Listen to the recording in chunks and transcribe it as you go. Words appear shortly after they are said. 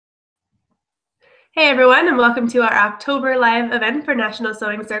Hey everyone, and welcome to our October live event for National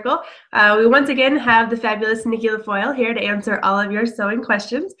Sewing Circle. We once again have the fabulous Nicki LaFoille here to answer all of your sewing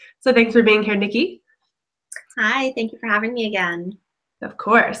questions. So thanks for being here, Nicki. Hi, thank you for having me again. Of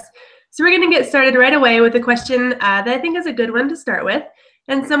course. So we're going to get started right away with a question that I think is a good one to start with.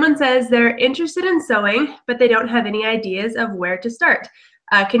 And someone says they're interested in sewing, but they don't have any ideas of where to start.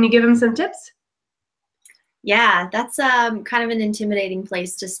 Can you give them some tips? Yeah, that's kind of an intimidating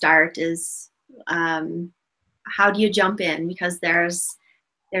place to start is how do you jump in? Because there's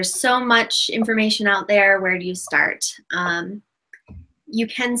so much information out there. Where do you start? You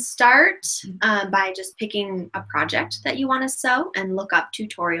can start by just picking a project that you want to sew and look up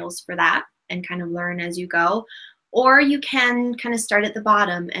tutorials for that and kind of learn as you go. Or you can kind of start at the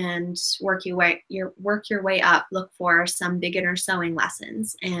bottom and work your way up. Look for some beginner sewing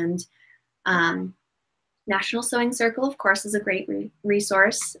lessons. And National Sewing Circle, of course, is a great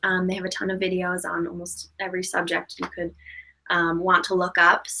resource. They have a ton of videos on almost every subject you could want to look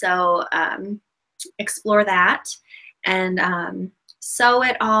up. So explore that. And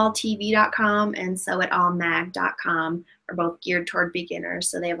SewItAllTV.com and SewItAllMag.com are both geared toward beginners.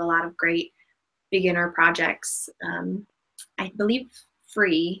 So they have a lot of great beginner projects, I believe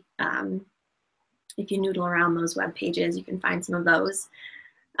free. If you noodle around those web pages, you can find some of those.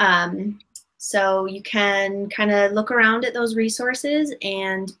 So you can kind of look around at those resources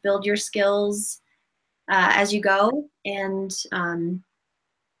and build your skills as you go. And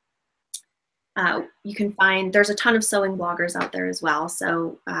you can find, there's a ton of sewing bloggers out there as well.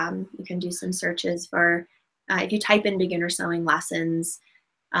 So you can do some searches for, if you type in beginner sewing lessons,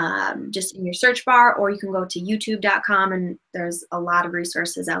 just in your search bar, or you can go to youtube.com and there's a lot of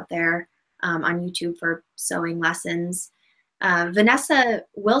resources out there on YouTube for sewing lessons. Vanessa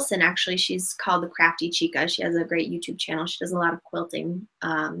Wilson, actually, she's called the Crafty Chica. She has a great YouTube channel. She does a lot of quilting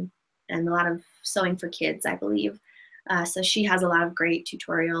and a lot of sewing for kids, I believe. So she has a lot of great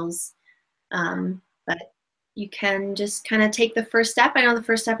tutorials. But you can just kind of take the first step. I know the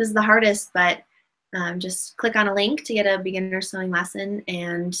first step is the hardest, but just click on a link to get a beginner sewing lesson,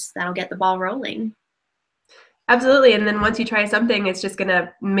 and that'll get the ball rolling. Absolutely. And then once you try something, it's just going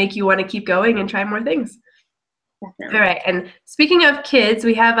to make you want to keep going and try more things. Definitely. All right. And speaking of kids,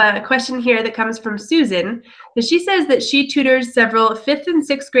 we have a question here that comes from Susan. She says that she tutors several 5th and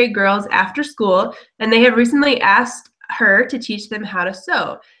 6th grade girls after school, and they have recently asked her to teach them how to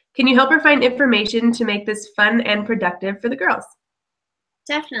sew. Can you help her find information to make this fun and productive for the girls?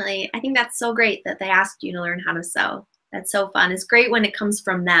 Definitely. I think that's so great that they asked you to learn how to sew. That's so fun. It's great when it comes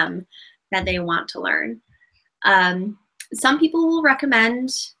from them that they want to learn. Some people will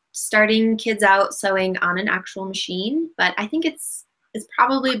recommend starting kids out sewing on an actual machine, but I think it's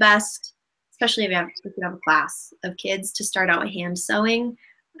probably best, especially if you have a class of kids, to start out hand sewing.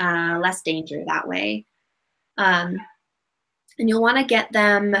 Less danger that way. And you'll want to get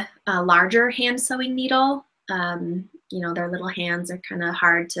them a larger hand sewing needle. You know, their little hands are kind of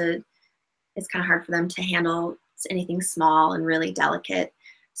hard to, it's kind of hard for them to handle anything small and really delicate.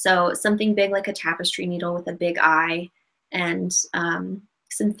 So something big like a tapestry needle with a big eye, and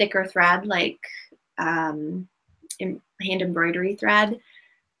some thicker thread like hand embroidery thread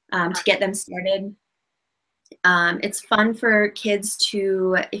to get them started. It's fun for kids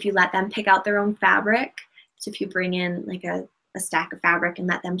to, if you let them pick out their own fabric. So if you bring in like a stack of fabric and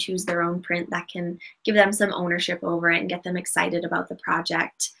let them choose their own print, that can give them some ownership over it and get them excited about the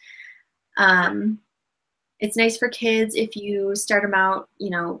project. It's nice for kids if you start them out, you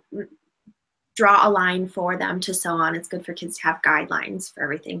know, draw a line for them to sew on. It's good for kids to have guidelines for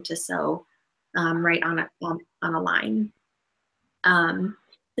everything to sew right on a line. Some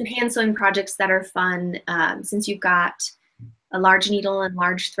hand sewing projects that are fun, since you've got a large needle and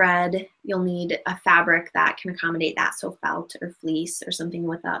large thread, you'll need a fabric that can accommodate that, so felt or fleece or something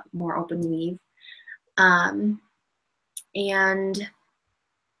with a more open weave.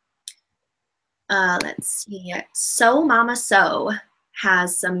 Let's see, Sew Mama Sew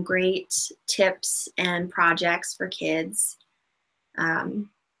has some great tips and projects for kids.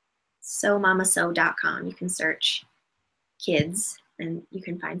 SewMamaSew.com, you can search kids and you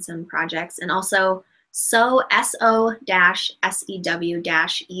can find some projects. And also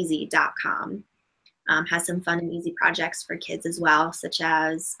sew-easy.com has some fun and easy projects for kids as well, such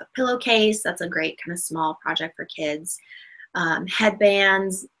as a pillowcase. That's a great kind of small project for kids.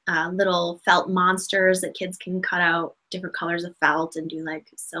 Headbands, little felt monsters that kids can cut out different colors of felt and do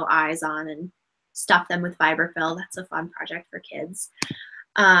like sew eyes on and stuff them with fiberfill. That's a fun project for kids.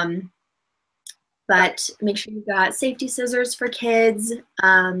 But make sure you've got safety scissors for kids,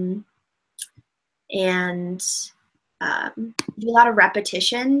 and do a lot of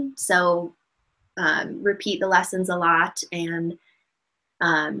repetition. So repeat the lessons a lot, and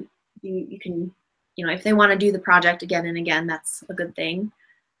you can, if they want to do the project again and again, that's a good thing.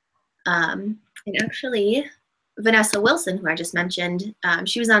 And actually, Vanessa Wilson, who I just mentioned,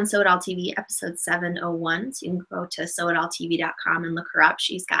 she was on Sew It All TV episode 701. So you can go to sewitalltv.com and look her up.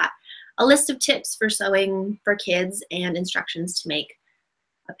 She's got a list of tips for sewing for kids and instructions to make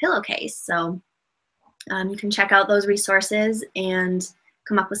a pillowcase. So you can check out those resources and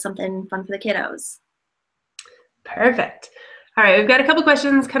come up with something fun for the kiddos. Perfect. All right, we've got a couple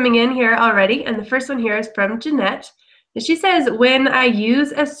questions coming in here already, and the first one here is from Jeanette. She says, when I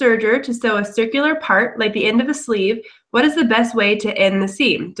use a serger to sew a circular part, like the end of a sleeve, what is the best way to end the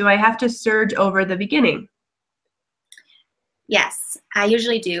seam? Do I have to serge over the beginning? Yes, I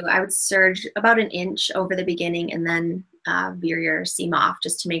usually do. I would serge about an inch over the beginning and then veer your seam off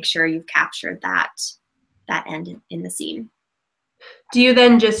just to make sure you've captured that end in the seam. Do you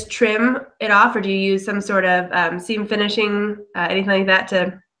then just trim it off, or do you use some sort of seam finishing, anything like that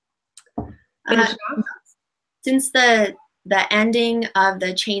to finish it off? Since the ending of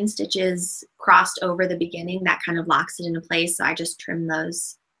the chain stitches crossed over the beginning, that kind of locks it into place. So I just trim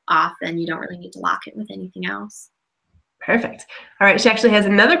those off, and you don't really need to lock it with anything else. Perfect. All right, she actually has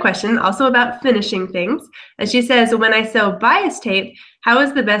another question also about finishing things. And she says, when I sew bias tape, how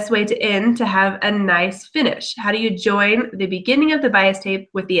is the best way to end to have a nice finish? How do you join the beginning of the bias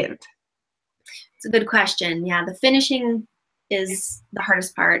tape with the end? It's a good question. Yeah, the finishing is the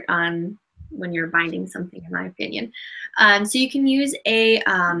hardest part on when you're binding something, in my opinion. So you can use a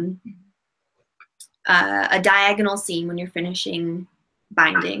diagonal seam when you're finishing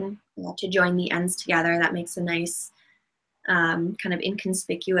binding to join the ends together. That makes a nice kind of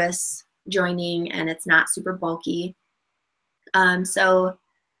inconspicuous joining, and it's not super bulky. So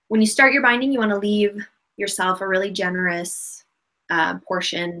when you start your binding, you want to leave yourself a really generous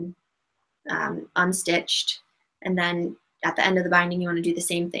portion unstitched, and then at the end of the binding, you want to do the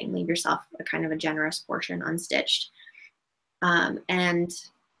same thing. Leave yourself a kind of a generous portion unstitched. And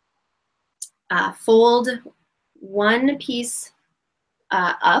fold one piece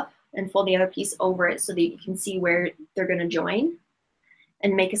up and fold the other piece over it so that you can see where they're going to join,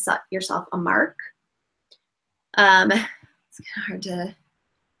 and make yourself a mark. It's kind of hard to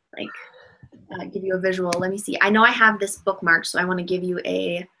give you a visual. Let me see. I know I have this bookmarked, so I want to give you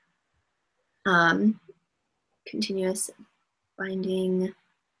a continuous binding.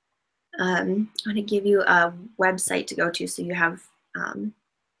 I want to give you a website to go to so you have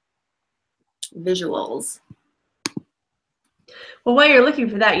visuals. Well, while you're looking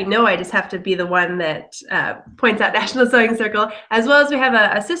for that, I just have to be the one that points out National Sewing Circle, as well as we have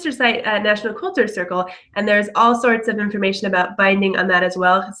a sister site at National Quilter Circle, and there's all sorts of information about binding on that as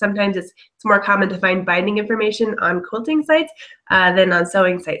well. Sometimes it's more common to find binding information on quilting sites than on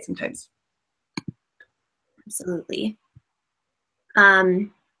sewing sites sometimes. Absolutely.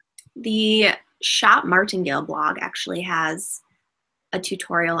 The Shop Martingale blog actually has a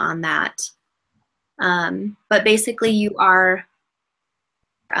tutorial on that. But basically you are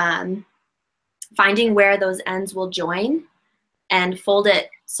finding where those ends will join and fold it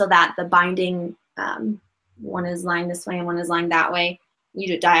so that the binding, one is lying this way and one is lying that way. You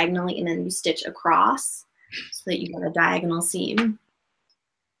do it diagonally, and then you stitch across so that you get a diagonal seam.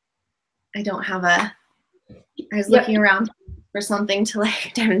 I don't have I was looking around for something to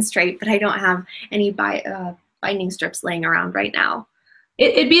demonstrate, but I don't have any binding strips laying around right now.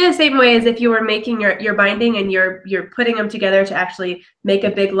 It'd be the same way as if you were making your binding and you're putting them together to actually make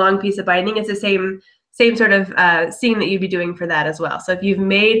a big long piece of binding. It's the same sort of seam that you'd be doing for that as well. So if you've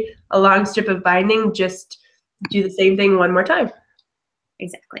made a long strip of binding, just do the same thing one more time.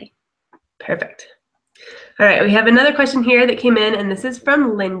 Exactly. Perfect. All right, we have another question here that came in, and this is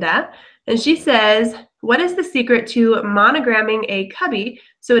from Linda. And she says, what is the secret to monogramming a cubby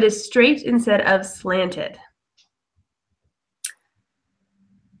so it is straight instead of slanted?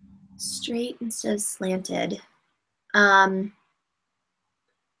 Straight instead of slanted. I'm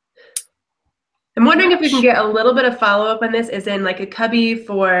wondering if we can get a little bit of follow-up on this, as in a cubby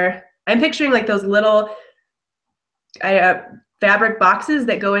for, I'm picturing those little fabric boxes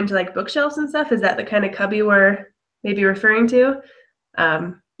that go into bookshelves and stuff. Is that the kind of cubby we're maybe referring to?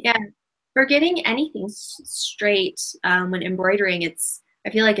 Yeah, for getting anything straight when embroidering, I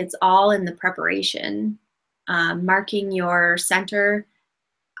feel like it's all in the preparation. Marking your center,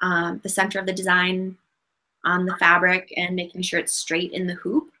 the center of the design on the fabric, and making sure it's straight in the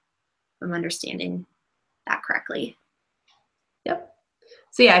hoop, if I'm understanding that correctly. Yep.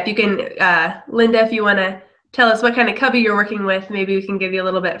 So yeah, if you can, Linda, if you want to tell us what kind of cubby you're working with, maybe we can give you a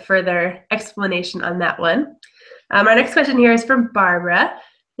little bit further explanation on that one. Our next question here is from Barbara,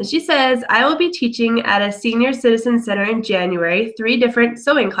 And she says, I will be teaching at a senior citizen center in January, 3 different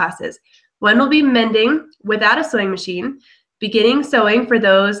sewing classes. One will be mending without a sewing machine, beginning sewing for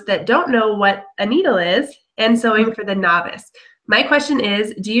those that don't know what a needle is, and sewing for the novice. My question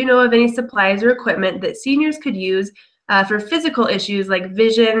is, do you know of any supplies or equipment that seniors could use for physical issues like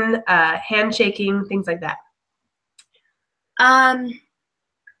vision, handshaking, things like that?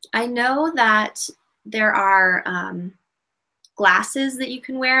 I know that there are glasses that you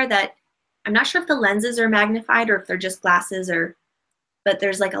can wear that I'm not sure if the lenses are magnified or if they're just glasses, but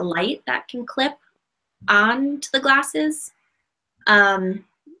there's like a light that can clip onto the glasses. I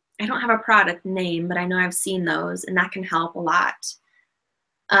don't have a product name, but I know I've seen those, and that can help a lot.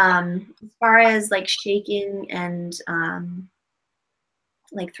 As far as like shaking and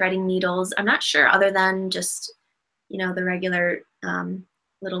like threading needles, I'm not sure, other than just, you know, the regular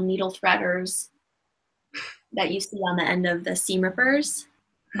little needle threaders that you see on the end of the seam rippers.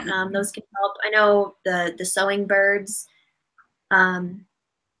 Those can help. I know the sewing birds can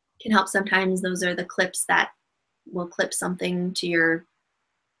help sometimes. Those are the clips that will clip something to your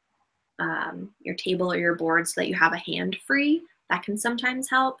table or your board so that you have a hand free. That can sometimes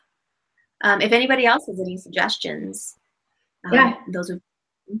help. If anybody else has any suggestions, yeah, those would.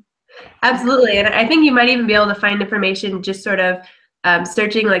 Absolutely. And I think you might even be able to find information just sort of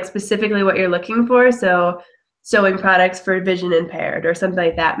searching like specifically what you're looking for. So sewing products for vision impaired or something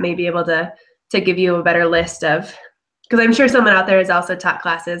like that may be able to give you a better list of, because I'm sure someone out there has also taught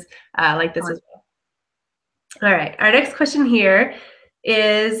classes like this as well. All right. Our next question here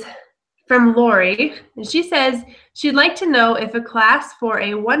is from Lori. And she says she'd like to know if a class for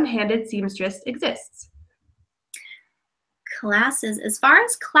a one-handed seamstress exists. Classes, as far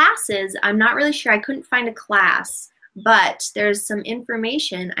as classes, I'm not really sure. I couldn't find a class, but there's some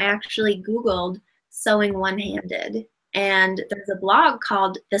information. I actually Googled sewing one-handed, and there's a blog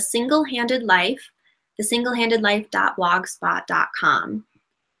called The Single-Handed Life, thesinglehandedlife.blogspot.com,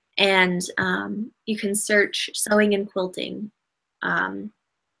 and you can search sewing and quilting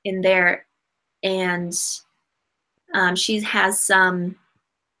in there, and she has some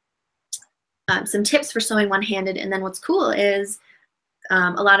tips for sewing one-handed. And then what's cool is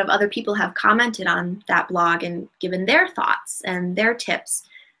a lot of other people have commented on that blog and given their thoughts and their tips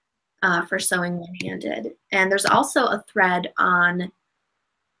for sewing one-handed. And there's also a thread on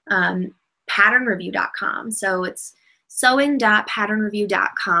patternreview.com. So it's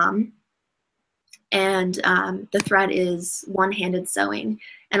sewing.patternreview.com, and the thread is one-handed sewing.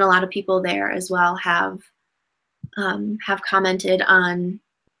 And a lot of people there as well have commented on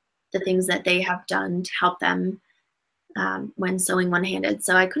the things that they have done to help them when sewing one-handed.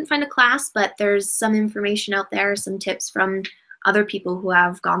 So I couldn't find a class, but there's some information out there, some tips from other people who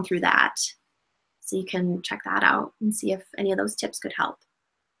have gone through that. So you can check that out and see if any of those tips could help.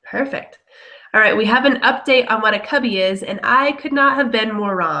 Perfect. All right, we have an update on what a cubby is, and I could not have been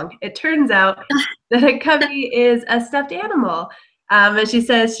more wrong. It turns out that a cubby is a stuffed animal. And she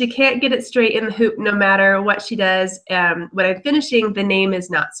says she can't get it straight in the hoop no matter what she does. When I'm finishing, the name is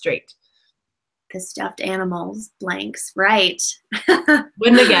not straight. The stuffed animals blanks, right?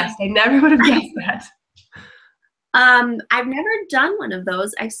 Wouldn't have guessed. I never would have guessed that. I've never done one of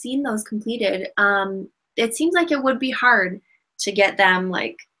those. I've seen those completed. It seems like it would be hard to get them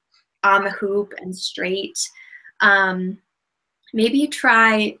like on the hoop and straight. Maybe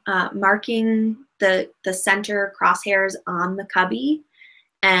try marking the center crosshairs on the cubby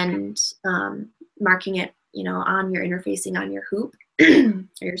and marking it, you know, on your interfacing on your hoop or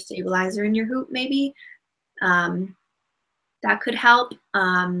your stabilizer in your hoop, maybe. That could help.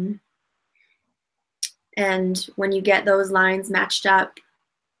 And when you get those lines matched up,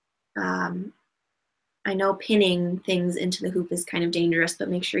 I know pinning things into the hoop is kind of dangerous, but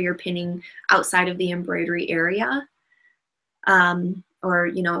make sure you're pinning outside of the embroidery area. Or,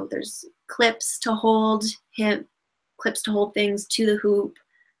 you know, there's clips to hold things to the hoop.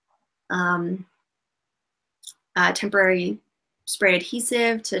 Temporary spray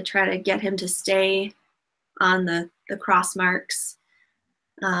adhesive to try to get him to stay on the cross marks.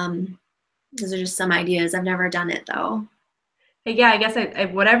 Those are just some ideas. I've never done it though. Yeah, I guess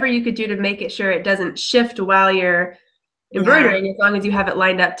whatever you could do to make it sure it doesn't shift while you're embroidering, as long as you have it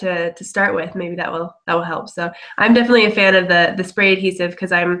lined up to start with, maybe that will help. So I'm definitely a fan of the spray adhesive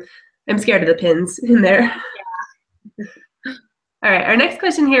because I'm scared of the pins in there. Yeah. All right, our next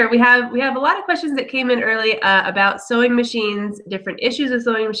question here, we have a lot of questions that came in early about sewing machines, different issues with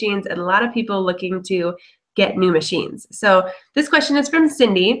sewing machines, and a lot of people looking to get new machines. So this question is from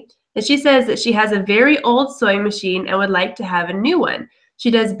Cindy, and she says that she has a very old sewing machine and would like to have a new one. She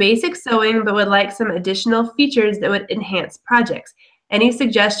does basic sewing, but would like some additional features that would enhance projects. Any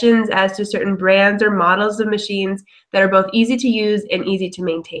suggestions as to certain brands or models of machines that are both easy to use and easy to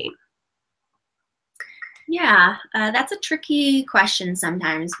maintain? Yeah, that's a tricky question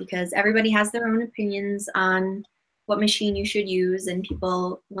sometimes because everybody has their own opinions on what machine you should use, and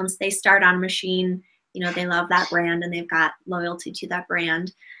people, once they start on a machine, you know, they love that brand and they've got loyalty to that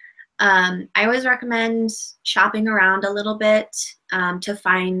brand. I always recommend shopping around a little bit to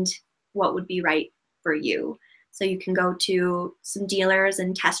find what would be right for you. So you can go to some dealers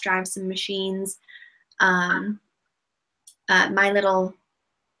and test drive some machines. My little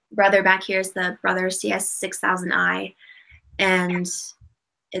brother back here is the Brother CS6000i, and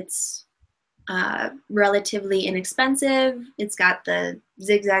it's relatively inexpensive. It's got the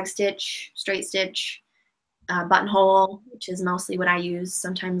zigzag stitch, straight stitch, buttonhole, which is mostly what I use.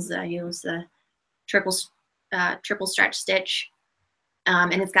 Sometimes I use the triple stretch stitch,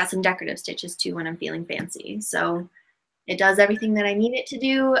 and it's got some decorative stitches too when I'm feeling fancy. So it does everything that I need it to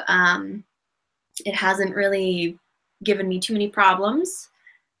do. It hasn't really given me too many problems.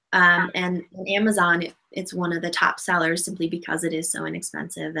 And on Amazon, it's one of the top sellers simply because it is so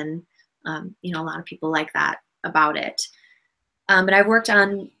inexpensive, and you know, a lot of people like that about it. But I've worked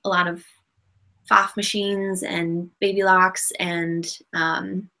on a lot of FOF machines and baby locks, and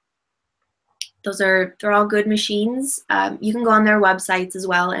they're all good machines. You can go on their websites as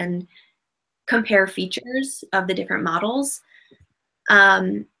well and compare features of the different models.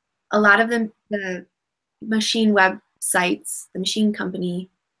 A lot of the machine websites, the machine company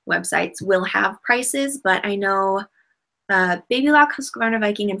websites will have prices, but I know Baby Lock, Husqvarna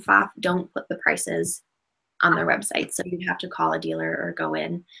Viking, and FOF don't put the prices on their website, so you'd have to call a dealer or go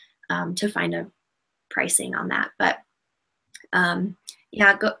in to find a pricing on that. But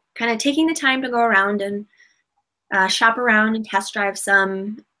yeah, kind of taking the time to go around and shop around and test drive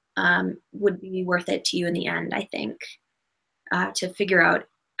some would be worth it to you in the end, I think, to figure out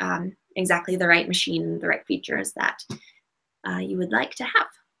exactly the right machine, the right features that you would like to have.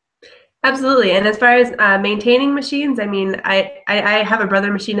 Absolutely. And as far as maintaining machines, I mean, I have a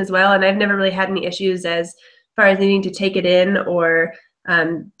brother machine as well, and I've never really had any issues as far as needing to take it in or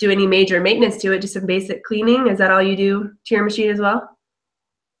do any major maintenance to it, just some basic cleaning. Is that all you do to your machine as well?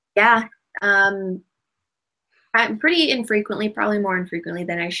 Yeah. I'm pretty infrequently, probably more infrequently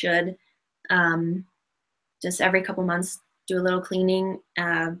than I should. Just every couple months, do a little cleaning,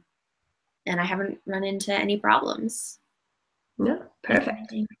 and I haven't run into any problems. Yeah,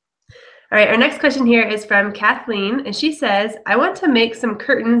 perfect. All right, our next question here is from Kathleen, and she says, I want to make some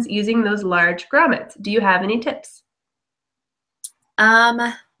curtains using those large grommets. Do you have any tips?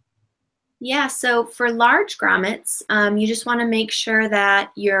 Yeah, so for large grommets, you just want to make sure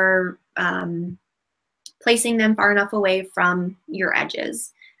that you're placing them far enough away from your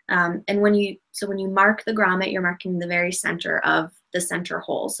edges. And when you mark the grommet, you're marking the very center of the center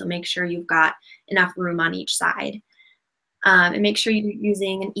hole. So make sure you've got enough room on each side. And make sure you're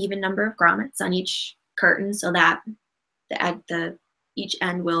using an even number of grommets on each curtain so that each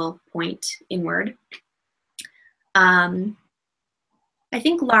end will point inward. I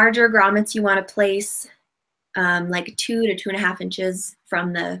think larger grommets you want to place like 2 to 2.5 inches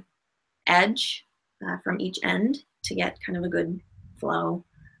from the edge, from each end, to get kind of a good flow.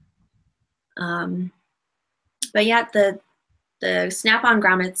 But yeah, the snap-on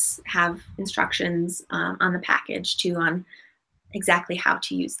grommets have instructions on the package too on exactly how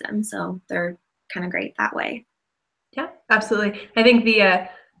to use them, so they're kind of great that way. Yeah, absolutely. I think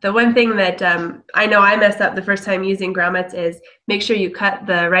the one thing that I know I messed up the first time using grommets is make sure you cut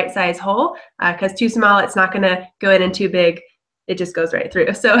the right size hole, because too small, it's not going to go in, and too big, it just goes right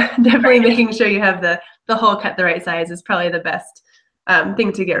through. So definitely making sure you have the hole cut the right size is probably the best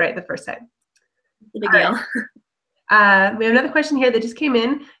thing to get right the first time. The big deal. We have another question here that just came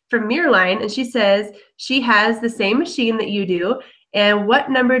in from Mirline, and she says she has the same machine that you do, and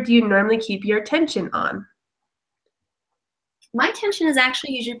what number do you normally keep your tension on? My tension is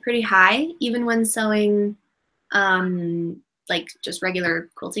actually usually pretty high, even when sewing like just regular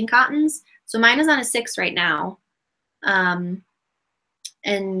quilting cottons. So mine is on a 6 right now. And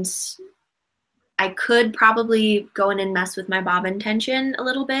I could probably go in and mess with my bobbin tension a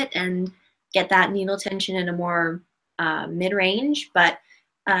little bit and get that needle tension in a more mid-range, but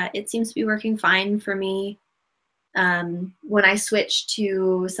it seems to be working fine for me. When I switch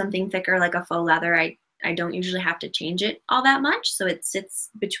to something thicker like a faux leather, I don't usually have to change it all that much, so it sits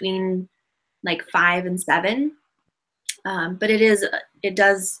between like 5 and 7. But it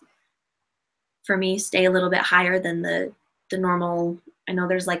does for me stay a little bit higher than the normal. I know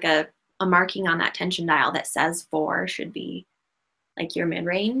there's like a marking on that tension dial that says 4 should be like your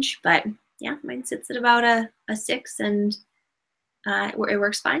mid-range, but yeah, mine sits at about a 6, and it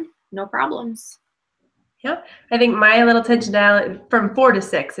works fine. No problems. Yeah, I think my little tension dial from 4 to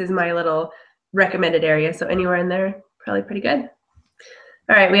 6 is my little recommended area. So anywhere in there, probably pretty good.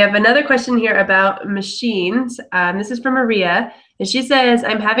 All right, we have another question here about machines. This is from Maria, and she says,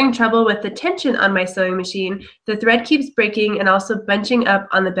 I'm having trouble with the tension on my sewing machine. The thread keeps breaking and also bunching up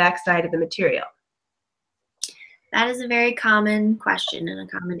on the back side of the material. That is a very common question and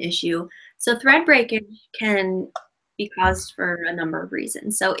a common issue. So thread breakage can be caused for a number of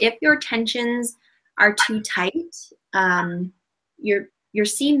reasons. So if your tensions are too tight, your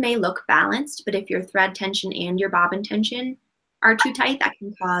seam may look balanced, but if your thread tension and your bobbin tension are too tight, that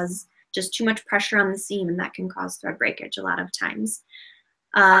can cause just too much pressure on the seam, and that can cause thread breakage a lot of times.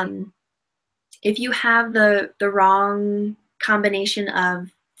 If you have the wrong combination of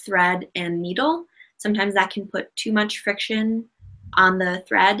thread and needle, sometimes that can put too much friction on the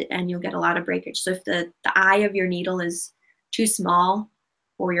thread and you'll get a lot of breakage. So if the eye of your needle is too small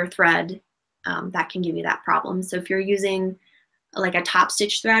for your thread, that can give you that problem. So if you're using like a top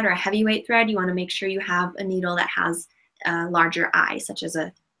stitch thread or a heavyweight thread, you want to make sure you have a needle that has a larger eye, such as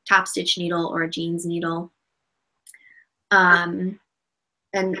a top stitch needle or a jeans needle. And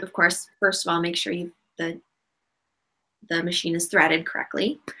of course, first of all, make sure the machine is threaded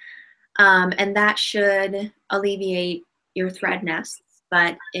correctly. And that should alleviate your thread nests.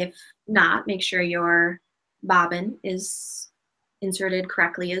 But if not, make sure your bobbin is inserted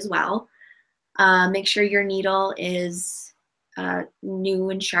correctly as well. Make sure your needle is new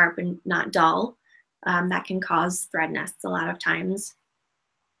and sharp and not dull. That can cause thread nests a lot of times.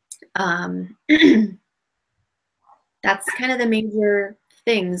 That's kind of the major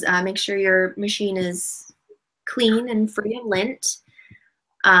things. Make sure your machine is clean and free of lint.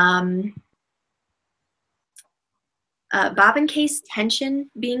 Bobbin case tension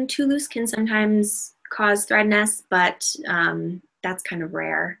being too loose can sometimes cause thread nests, but that's kind of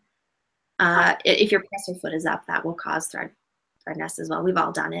rare. If your presser foot is up, that will cause thread nests as well. We've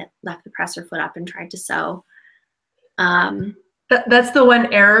all done it, left the presser foot up and tried to sew. That's the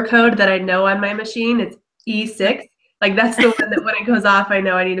one error code that I know on my machine. It's E6. Like that's the one that when it goes off, I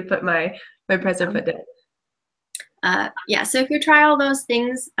know I need to put my presser foot down. Yeah, so if you try all those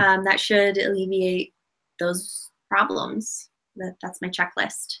things, that should alleviate those problems. That's my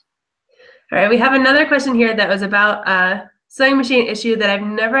checklist. All right, we have another question here that was about a sewing machine issue that I've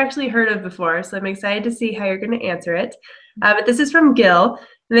never actually heard of before, so I'm excited to see how you're going to answer it. But this is from Gil,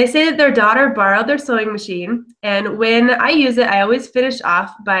 and they say that their daughter borrowed their sewing machine, and when I use it, I always finish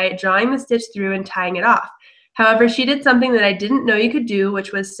off by drawing the stitch through and tying it off. However, she did something that I didn't know you could do,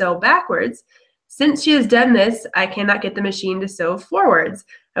 which was sew backwards. Since she has done this, I cannot get the machine to sew forwards.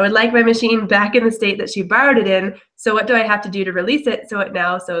 I would like my machine back in the state that she borrowed it in, so what do I have to do to release it so it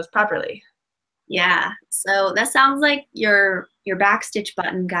now sews properly? Yeah, so that sounds like your back stitch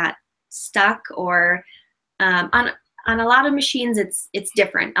button got stuck, or on a lot of machines it's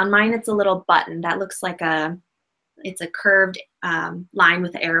different. On mine it's a little button that looks like it's a curved line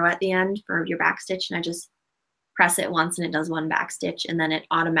with an arrow at the end for your back stitch, and I just press it once and it does one back stitch and then it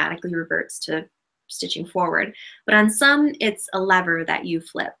automatically reverts to stitching forward. But on some it's a lever that you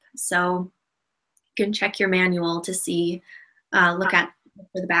flip. So you can check your manual to see, look at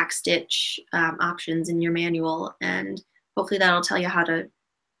for the back stitch options in your manual, and hopefully that'll tell you how to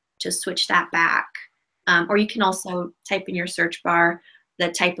switch that back. Or you can also type in your search bar the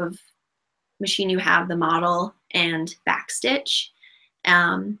type of machine you have, the model, and back stitch,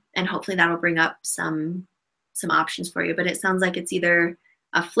 and hopefully that'll bring up some options for you. But it sounds like it's either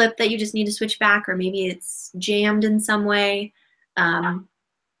a flip that you just need to switch back, or maybe it's jammed in some way. But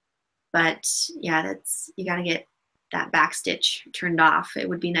yeah, you got to get that back stitch turned off. It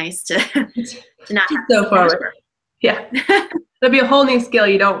would be nice to not have to sew forward. Yeah, that'd be a whole new skill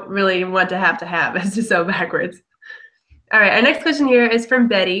you don't really want to have is to sew backwards. All right, our next question here is from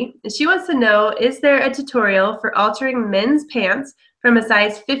Betty. She wants to know, is there a tutorial for altering men's pants from a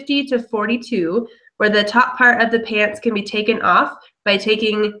size 50 to 42 where the top part of the pants can be taken up by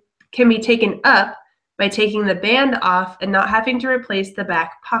taking the band off and not having to replace the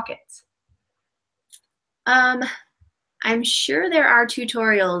back pockets? I'm sure there are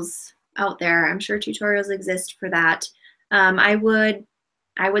tutorials out there. I'm sure tutorials exist for that. I would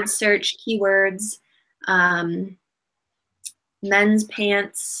search keywords, men's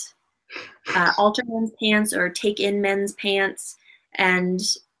pants, alter men's pants, or take in men's pants, and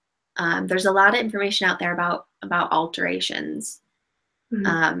there's a lot of information out there about alterations,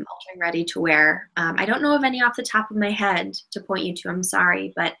 altering ready to wear. I don't know of any off the top of my head to point you to. I'm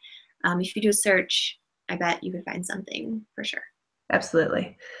sorry, but if you do a search, I bet you could find something for sure.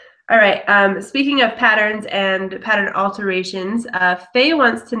 Absolutely. All right. Speaking of patterns and pattern alterations, Faye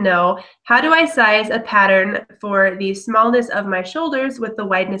wants to know, how do I size a pattern for the smallness of my shoulders with the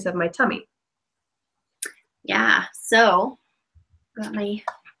wideness of my tummy? Yeah, so got my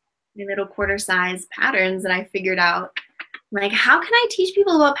little quarter size patterns that I figured out. Like, how can I teach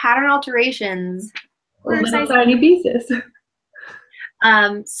people about pattern alterations? Little tiny pieces.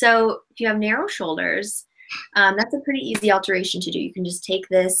 So if you have narrow shoulders, that's a pretty easy alteration to do. You can just take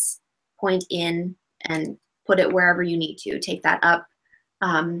this point in and put it wherever you need to. Take that up,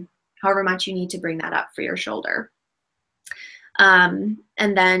 however much you need to bring that up for your shoulder. And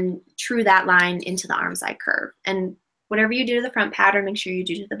then true that line into the arm side curve. And whatever you do to the front pattern, make sure you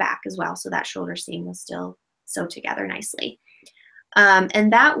do to the back as well, so that shoulder seam will still sew together nicely.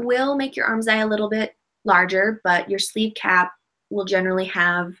 And that will make your arm's eye a little bit larger, but your sleeve cap will generally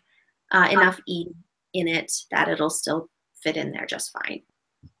have enough ease in it that it'll still fit in there just fine.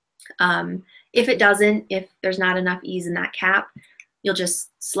 If it doesn't, if there's not enough ease in that cap, you'll just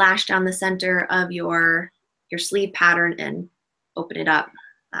slash down the center of your sleeve pattern and open it up,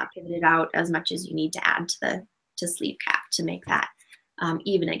 pivot it out as much as you need to add to the sleeve cap to make that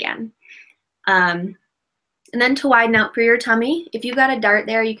even again. And then to widen out for your tummy, if you've got a dart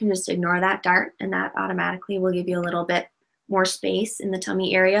there, you can just ignore that dart, and that automatically will give you a little bit more space in the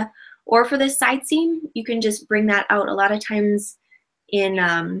tummy area. Or for this side seam, you can just bring that out. A lot of times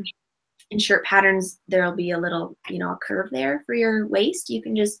in shirt patterns, there'll be a little, a curve there for your waist. You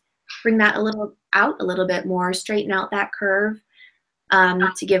can just bring that out a little bit more, straighten out that curve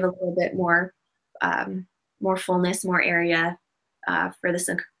to give a little bit more fullness, more area for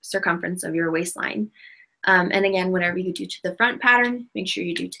the circumference of your waistline. And again, whatever you do to the front pattern, make sure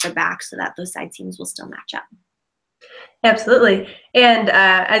you do to the back so that those side seams will still match up. Absolutely. And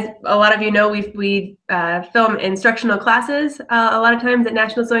as a lot of you know, we film instructional classes a lot of times at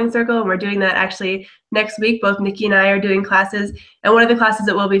National Sewing Circle, and we're doing that actually next week. Both Nikki and I are doing classes, and one of the classes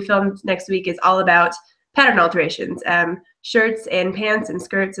that will be filmed next week is all about pattern alterations, shirts and pants and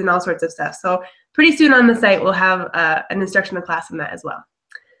skirts and all sorts of stuff. So pretty soon on the site, we'll have an instructional class on that as well.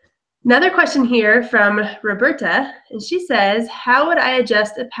 Another question here from Roberta, and she says, how would I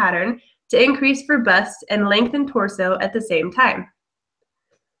adjust a pattern to increase for bust and lengthen torso at the same time?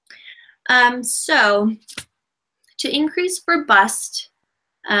 So to increase for bust,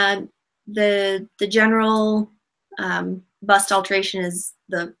 the general bust alteration is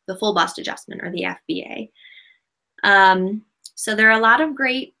the full bust adjustment, or the FBA. So there are a lot of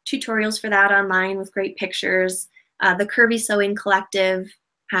great tutorials for that online with great pictures. The Curvy Sewing Collective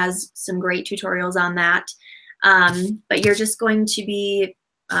has some great tutorials on that. But you're just going to be,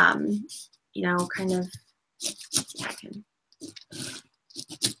 kind of,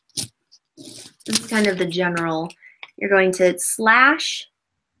 this is kind of the general. You're going to slash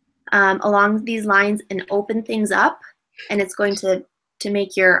along these lines and open things up, and it's going to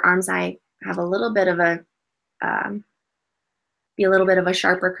make your arm's eye have a little bit of a, be a little bit of a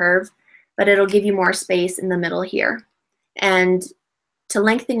sharper curve, but it'll give you more space in the middle here. And to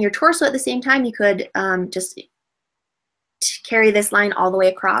lengthen your torso at the same time, you could just carry this line all the way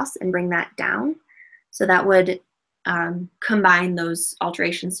across and bring that down. So that would combine those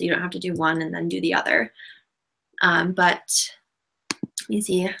alterations, so you don't have to do one and then do the other. But let me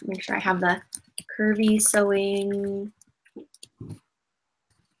see, make sure I have the Curvy Sewing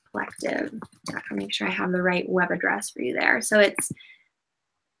Collective. Make sure I have the right web address for you there. So it's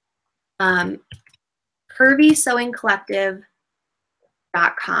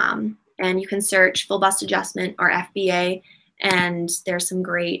curvysewingcollective.com, and you can search full bust adjustment or FBA, and there's some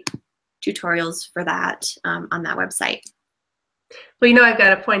great tutorials for that on that website. Well, I've got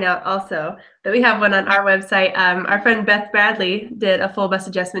to point out also that we have one on our website. Our friend Beth Bradley did a full bust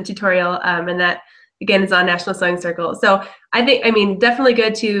adjustment tutorial, and that again is on National Sewing Circle. So I mean, definitely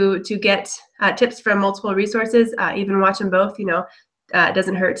good to get tips from multiple resources. Even watch them both. It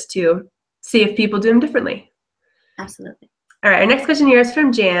doesn't hurt to see if people do them differently. Absolutely. All right, our next question here is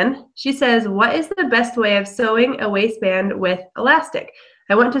from Jan. She says, what is the best way of sewing a waistband with elastic?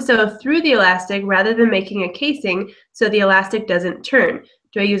 I want to sew through the elastic rather than making a casing so the elastic doesn't turn.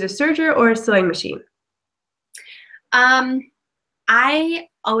 Do I use a serger or a sewing machine? I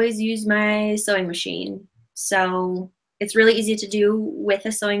always use my sewing machine. So it's really easy to do with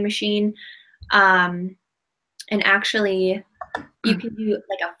a sewing machine. And actually, you can do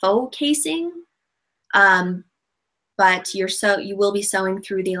like a faux casing, but you will be sewing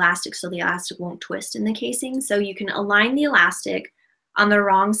through the elastic, so the elastic won't twist in the casing. So you can align the elastic on the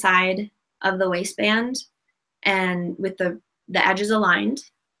wrong side of the waistband, and with the edges aligned,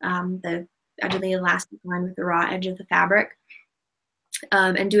 the edge of the elastic aligned with the raw edge of the fabric.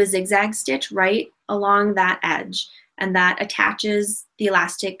 and do a zigzag stitch right along that edge, and that attaches the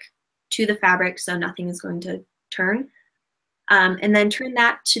elastic to the fabric so nothing is going to turn. And then turn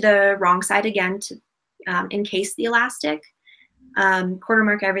that to the wrong side again to encase the elastic. Quarter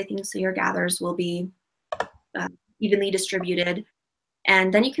mark everything so your gathers will be evenly distributed.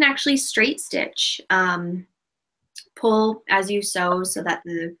 And then you can actually straight stitch. Pull as you sew so that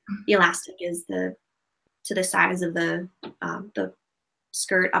the elastic is to the size of the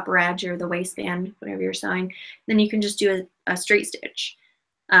skirt upper edge or the waistband, whatever you're sewing. Then you can just do a straight stitch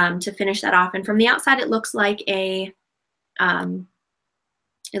to finish that off. And from the outside, it looks like a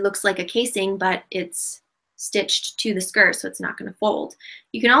casing, but it's stitched to the skirt, so it's not going to fold.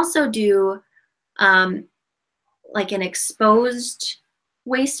 You can also do like an exposed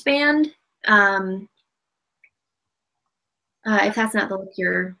waistband. If that's not the look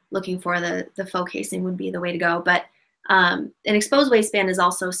you're looking for, the faux casing would be the way to go. But an exposed waistband is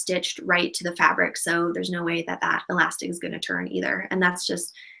also stitched right to the fabric, so there's no way that that elastic is going to turn either. And that's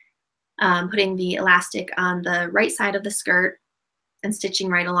just putting the elastic on the right side of the skirt and stitching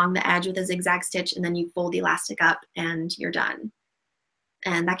right along the edge with a zigzag stitch, and then you fold the elastic up and you're done.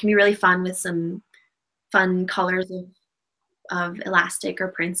 And that can be really fun with some fun colors of elastic or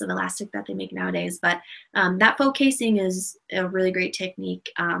prints of elastic that they make nowadays. But that faux casing is a really great technique.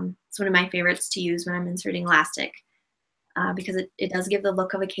 It's one of my favorites to use when I'm inserting elastic because it does give the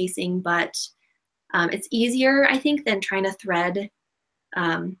look of a casing, but it's easier, I think, than trying to thread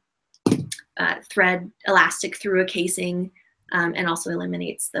elastic through a casing, and also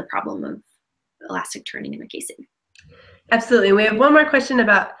eliminates the problem of elastic turning in a casing. Absolutely. We have one more question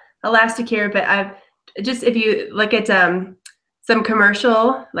about elastic here, but if you look at some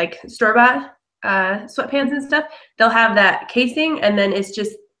commercial, like store-bought sweatpants and stuff, they'll have that casing, and then it's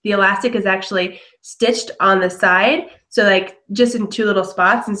just the elastic is actually stitched on the side, so like just in two little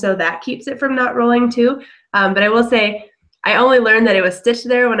spots, and so that keeps it from not rolling too. But I will say, I only learned that it was stitched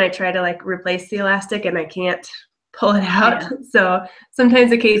there when I try to like replace the elastic, and I can't pull it out. Yeah. So sometimes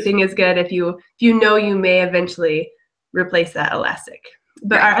the casing is good if you know you may eventually replace that elastic.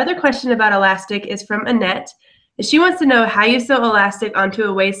 But our other question about elastic is from Annette. She wants to know how you sew elastic onto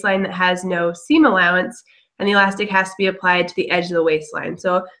a waistline that has no seam allowance, and the elastic has to be applied to the edge of the waistline.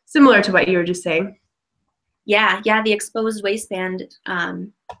 So similar to what you were just saying. Yeah, the exposed waistband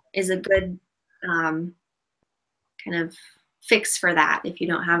is a good kind of fix for that if you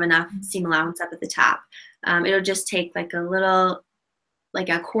don't have enough seam allowance up at the top. It'll just take like a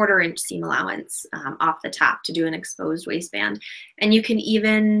 1/4 inch seam allowance off the top to do an exposed waistband. And you can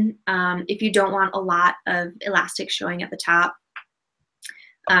even, if you don't want a lot of elastic showing at the top,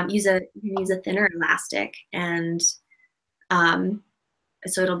 you can use a thinner elastic, and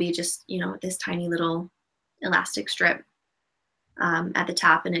so it'll be just, this tiny little elastic strip at the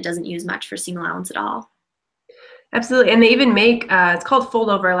top, and it doesn't use much for seam allowance at all. Absolutely. And they even make, it's called fold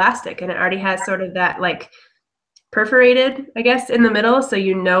over elastic, and it already has sort of that like perforated, I guess, in the middle, so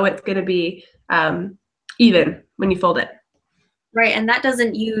it's going to be even when you fold it. Right, and that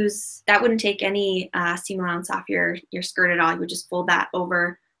wouldn't take any seam allowance off your skirt at all. You would just fold that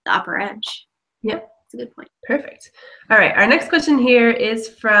over the upper edge. Yep. That's a good point. Perfect. All right, our next question here is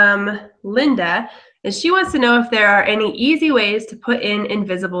from Linda, and she wants to know if there are any easy ways to put in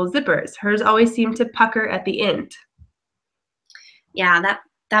invisible zippers. Hers always seem to pucker at the end. Yeah,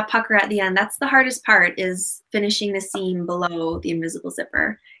 that pucker at the end, that's the hardest part, is finishing the seam below the invisible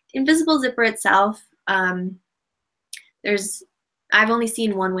zipper. The invisible zipper itself, I've only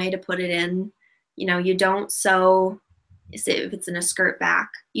seen one way to put it in. You don't sew, if it's in a skirt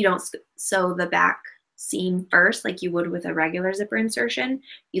back, you don't sew the back seam first like you would with a regular zipper insertion.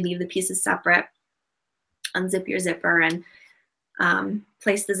 You leave the pieces separate, unzip your zipper, and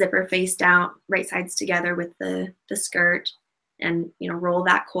place the zipper face down, right sides together with the skirt, and roll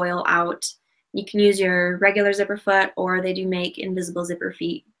that coil out. You can use your regular zipper foot, or they do make invisible zipper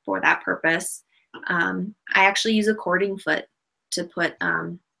feet for that purpose. I actually use a cording foot to put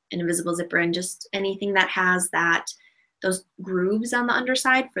an invisible zipper in, just anything that has those grooves on the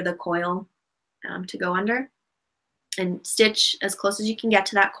underside for the coil to go under, and stitch as close as you can get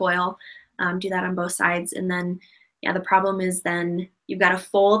to that coil. Do that on both sides, and then the problem is then you've got to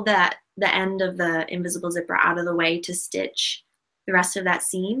fold the end of the invisible zipper out of the way to stitch the rest of that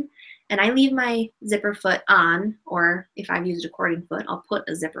seam. And I leave my zipper foot on, or if I've used a cording foot, I'll put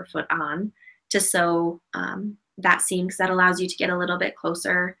a zipper foot on to sew that seam, because that allows you to get a little bit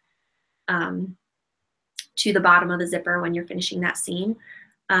closer to the bottom of the zipper when you're finishing that seam.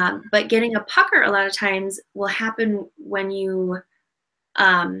 But getting a pucker a lot of times will happen when you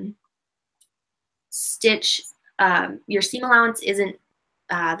stitch, your seam allowance isn't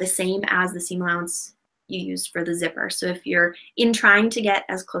the same as the seam allowance you used for the zipper. So if you're trying to get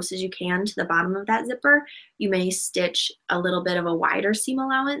as close as you can to the bottom of that zipper, you may stitch a little bit of a wider seam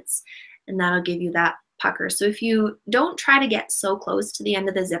allowance, and that'll give you that pucker. So if you don't try to get so close to the end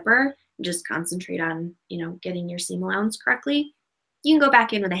of the zipper, just concentrate on, getting your seam allowance correctly, you can go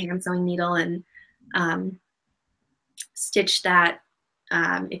back in with a hand sewing needle and stitch that.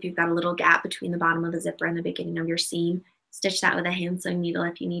 If you've got a little gap between the bottom of the zipper and the beginning of your seam, stitch that with a hand sewing needle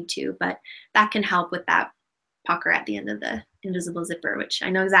if you need to, but that can help with that pucker at the end of the invisible zipper, which I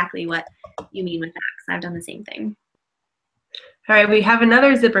know exactly what you mean with that because I've done the same thing. All right, we have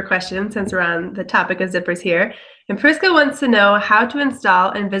another zipper question since we're on the topic of zippers here. And Priska wants to know how to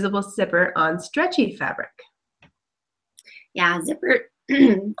install an invisible zipper on stretchy fabric. Yeah,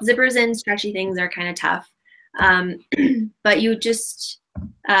 zippers and stretchy things are kind of tough. But you just,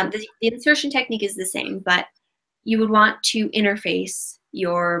 the insertion technique is the same, but you would want to interface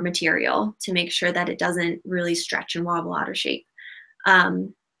your material to make sure that it doesn't really stretch and wobble out of shape.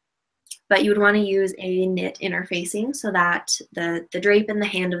 But you would want to use a knit interfacing so that the drape in the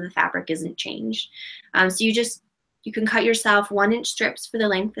hand of the fabric isn't changed. So you can cut yourself 1-inch strips for the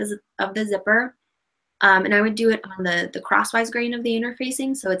length of the zipper. And I would do it on the crosswise grain of the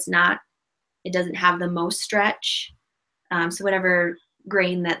interfacing, so it doesn't have the most stretch. So whatever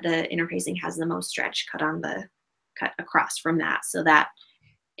grain that the interfacing has the most stretch, cut across from that so that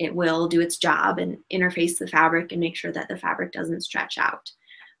it will do its job and interface the fabric and make sure that the fabric doesn't stretch out.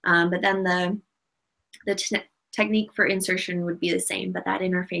 But then the technique for insertion would be the same, but that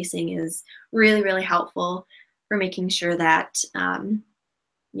interfacing is really, really helpful for making sure that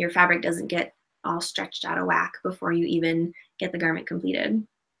your fabric doesn't get all stretched out of whack before you even get the garment completed.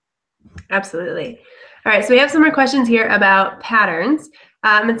 Absolutely. All right, so we have some more questions here about patterns.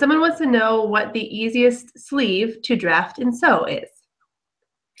 And someone wants to know what the easiest sleeve to draft and sew is.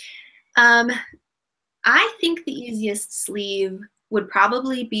 I think the easiest sleeve would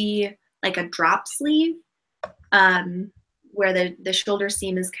probably be like a drop sleeve, where the shoulder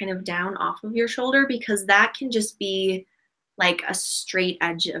seam is kind of down off of your shoulder, because that can just be like a straight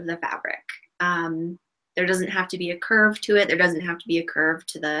edge of the fabric. There doesn't have to be a curve to it. There doesn't have to be a curve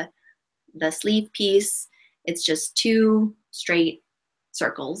to the sleeve piece. It's just 2 straight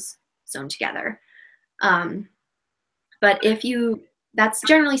circles sewn together. But that's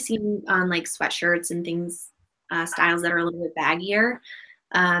generally seen on like sweatshirts and things, styles that are a little bit baggier.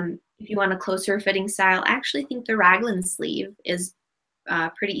 If you want a closer fitting style, I actually think the raglan sleeve is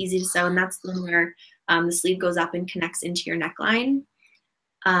pretty easy to sew, and that's the one where the sleeve goes up and connects into your neckline.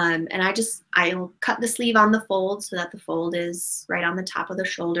 And I'll cut the sleeve on the fold so that the fold is right on the top of the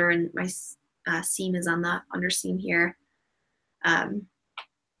shoulder, and my seam is on the underseam here. I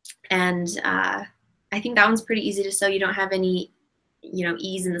think that one's pretty easy to sew. You don't have any,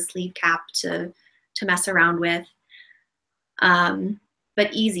 ease in the sleeve cap to mess around with.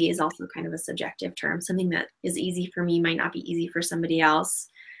 But easy is also kind of a subjective term. Something that is easy for me might not be easy for somebody else.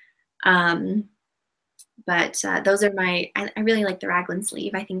 But those are I really like the raglan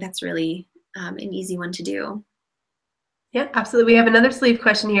sleeve. I think that's really an easy one to do. Yeah, absolutely. We have another sleeve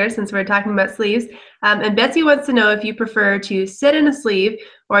question here since we're talking about sleeves. And Betsy wants to know if you prefer to sit in a sleeve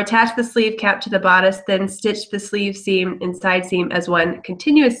or attach the sleeve cap to the bodice, then stitch the sleeve seam and side seam as one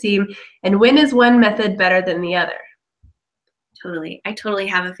continuous seam, and when is one method better than the other? Totally. I totally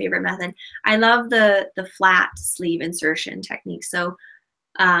have a favorite method. I love the flat sleeve insertion technique. So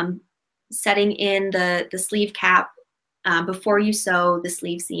setting in the sleeve cap before you sew the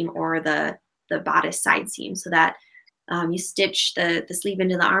sleeve seam or the bodice side seam, so that you stitch the sleeve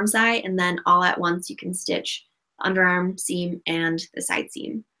into the armscye, and then all at once you can stitch the underarm seam and the side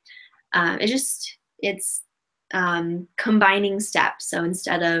seam. It's combining steps. So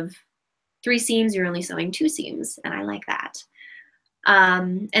instead of 3 seams, you're only sewing 2 seams, and I like that.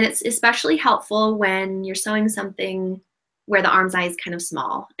 And it's especially helpful when you're sewing something where the armscye is kind of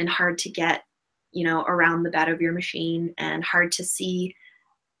small and hard to get, around the bed of your machine, and hard to see,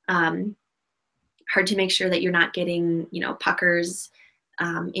 hard to make sure that you're not getting, puckers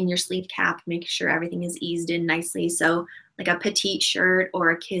in your sleeve cap, make sure everything is eased in nicely. So like a petite shirt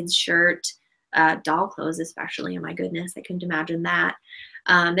or a kid's shirt, doll clothes especially, oh my goodness, I couldn't imagine that.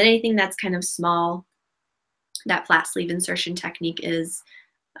 But anything that's kind of small, that flat sleeve insertion technique is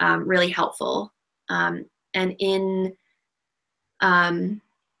really helpful. And in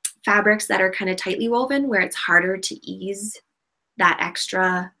fabrics that are kind of tightly woven, where it's harder to ease that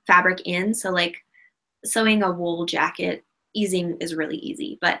extra fabric in, so like sewing a wool jacket, easing is really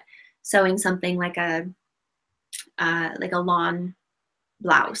easy, but sewing something like a lawn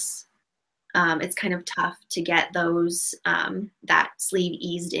blouse, it's kind of tough to get those, that sleeve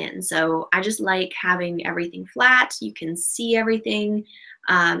eased in. So I just like having everything flat. You can see everything.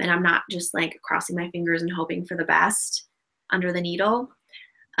 And I'm not just like crossing my fingers and hoping for the best under the needle.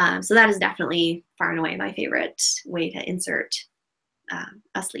 So that is definitely far and away my favorite way to insert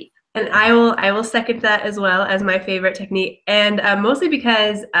a sleeve. And I will second that as well as my favorite technique, and mostly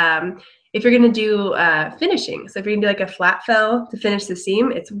because if you're going to do finishing, so if you're going to do like a flat fill to finish the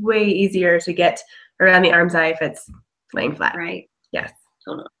seam, it's way easier to get around the arm's eye if it's laying flat. Right. Yes.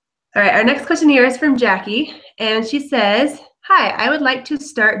 Totally. All right, our next question here is from Jackie, and she says, "Hi, I would like to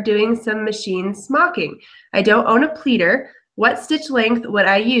start doing some machine smocking. I don't own a pleater. What stitch length would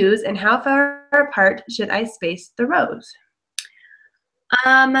I use, and how far apart should I space the rows?"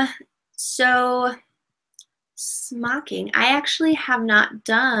 So smocking, I actually have not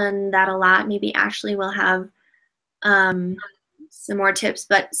done that a lot. Maybe Ashley will have some more tips,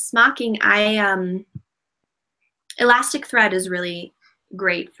 but smocking, elastic thread is really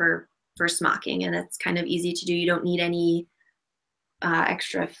great for smocking, and it's kind of easy to do. You don't need any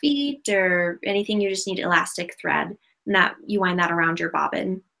extra feet or anything. You just need elastic thread, and that you wind that around your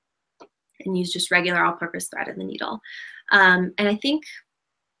bobbin and use just regular all-purpose thread in the needle. And I think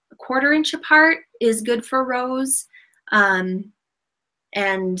a 1/4 inch apart is good for rows. And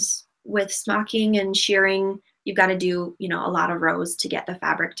with smocking and shearing, you've got to do, a lot of rows to get the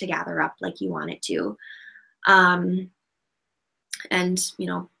fabric to gather up like you want it to. And,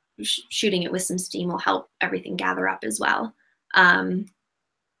 shooting it with some steam will help everything gather up as well.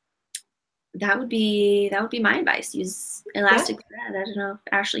 That would be my advice. Use elastic thread. I don't know if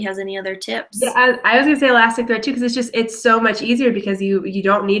Ashley has any other tips. Yeah, I was gonna say elastic thread too, because it's so much easier because you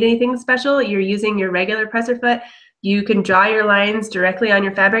don't need anything special. You're using your regular presser foot. You can draw your lines directly on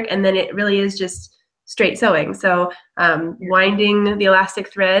your fabric, and then it really is just straight sewing. So winding the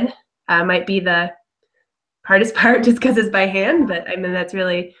elastic thread might be the hardest part just because it's by hand, but I mean that's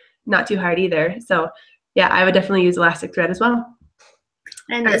really not too hard either. So yeah, I would definitely use elastic thread as well.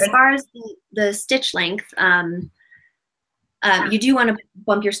 And as far as the stitch length, you do want to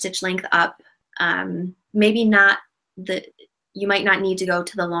bump your stitch length up. Maybe not you might not need to go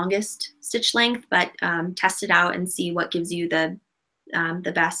to the longest stitch length, but test it out and see what gives you the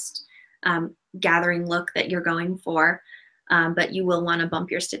best gathering look that you're going for. But you will want to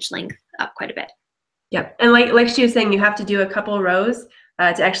bump your stitch length up quite a bit. Yep, and like she was saying, you have to do a couple rows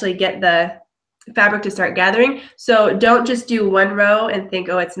to actually get the fabric to start gathering. So don't just do one row and think,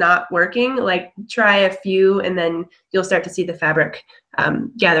 oh, it's not working. Like try a few, and then you'll start to see the fabric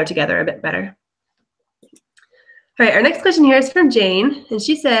gather together a bit better. All right, our next question here is from Jane, and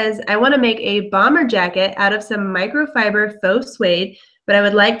she says, "I want to make a bomber jacket out of some microfiber faux suede, but I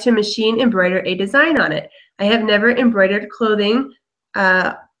would like to machine embroider a design on it. I have never embroidered clothing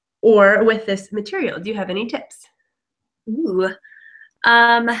or with this material. Do you have any tips?" Ooh.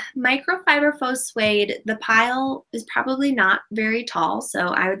 Microfiber faux suede, the pile is probably not very tall, so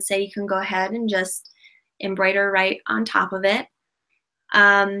I would say you can go ahead and just embroider right on top of it.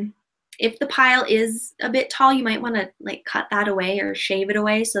 If the pile is a bit tall, you might want to like cut that away or shave it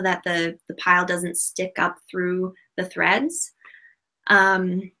away so that the pile doesn't stick up through the threads.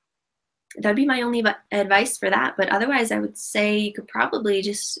 That'd be my only advice for that, but otherwise I would say you could probably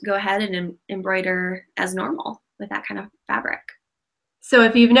just go ahead and embroider as normal with that kind of fabric. So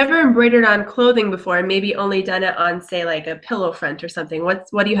if you've never embroidered on clothing before, maybe only done it on, say, like a pillow front or something, what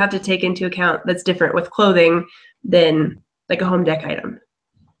do you have to take into account that's different with clothing than like a home dec item?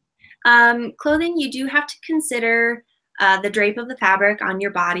 Clothing, you do have to consider the drape of the fabric on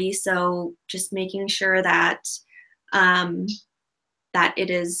your body. So just making sure that that it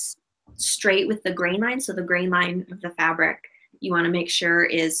is straight with the grain line. So the grain line of the fabric, you want to make sure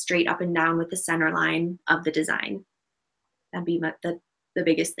is straight up and down with the center line of the design. That'd be the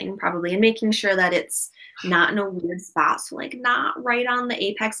biggest thing probably, and making sure that it's not in a weird spot, so like not right on the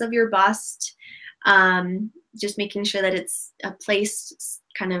apex of your bust. Just making sure that it's placed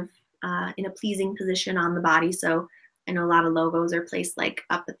kind of in a pleasing position on the body. So I know a lot of logos are placed like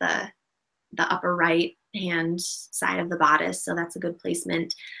up at the upper right hand side of the bodice, so that's a good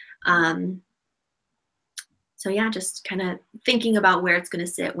placement. So yeah, just kind of thinking about where it's going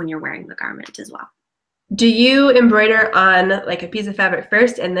to sit when you're wearing the garment as well. Do you embroider on like a piece of fabric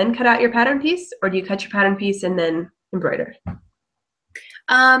first and then cut out your pattern piece, or do you cut your pattern piece and then embroider?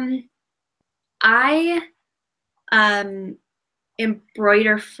 I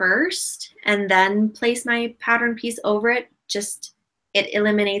embroider first and then place my pattern piece over it. Just it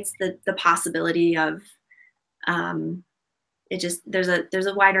eliminates the possibility of there's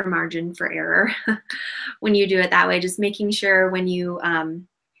a wider margin for error when you do it that way. Just making sure when you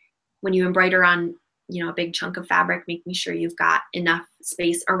when you embroider on, a big chunk of fabric, making sure you've got enough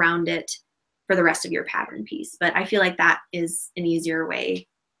space around it for the rest of your pattern piece. But I feel like that is an easier way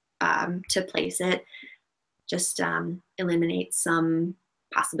to place it. Just eliminates some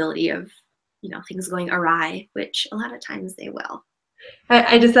possibility of, things going awry, which a lot of times they will.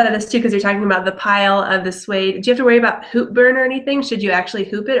 I just thought of this too, because you're talking about the pile of the suede. Do you have to worry about hoop burn or anything? Should you actually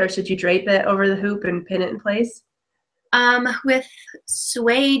hoop it, or should you drape it over the hoop and pin it in place? With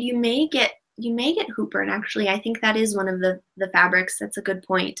suede, you may get hoop burn. Actually, I think that is one of the fabrics. That's a good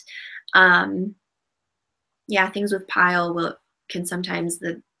point. Yeah, things with pile can sometimes,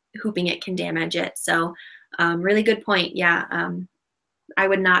 the hooping it can damage it. So really good point. Yeah, I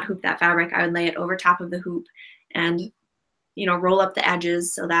would not hoop that fabric. I would lay it over top of the hoop and, roll up the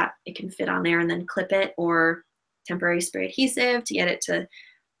edges so that it can fit on there, and then clip it, or temporary spray adhesive to get it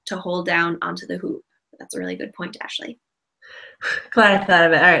to hold down onto the hoop. That's a really good point, Ashley. Glad I thought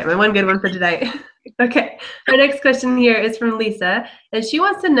of it. All right, my one good one for tonight. Okay, our next question here is from Lisa, and she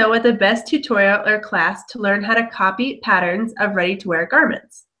wants to know what the best tutorial or class to learn how to copy patterns of ready-to-wear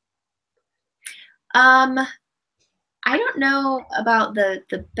garments. I don't know about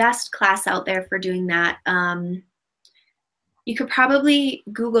the best class out there for doing that. You could probably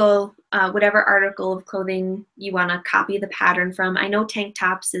Google whatever article of clothing you want to copy the pattern from. I know tank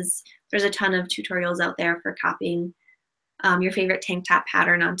tops there's a ton of tutorials out there for copying your favorite tank top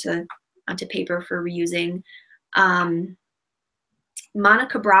pattern onto paper for reusing.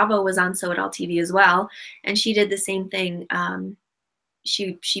 Monica Bravo was on Sew It All TV as well, and she did the same thing.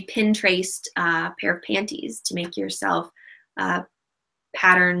 She pin traced a pair of panties to make yourself a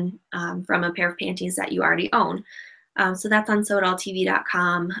pattern from a pair of panties that you already own. So that's on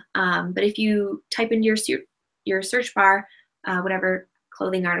sewitalltv.com. But if you type into your search bar whatever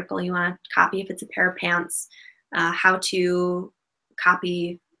clothing article you want to copy, if it's a pair of pants, how to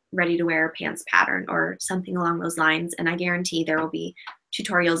copy ready-to-wear pants pattern or something along those lines, and I guarantee there will be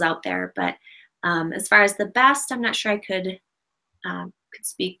tutorials out there. But as far as the best, I'm not sure I could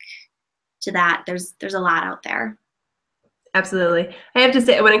speak to that. There's a lot out there. Absolutely. I have to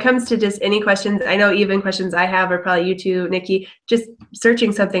say, when it comes to just any questions, I know even questions I have, or probably you too, Nicki, just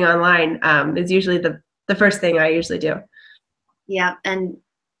searching something online is usually the first thing I usually do. Yeah, and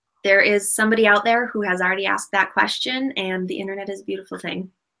there is somebody out there who has already asked that question, and the internet is a beautiful thing.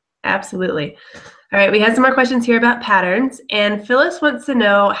 Absolutely. All right, we have some more questions here about patterns, and Phyllis wants to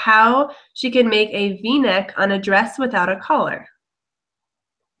know how she can make a V-neck on a dress without a collar.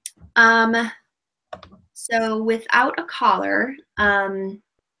 So without a collar, I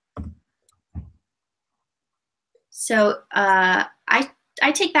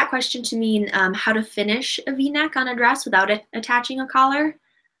take that question to mean how to finish a V-neck on a dress without attaching a collar.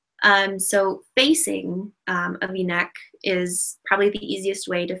 So facing a V-neck is probably the easiest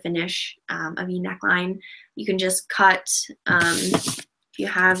way to finish a V-neck line. You can just cut, if you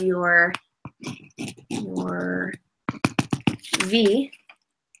have your V,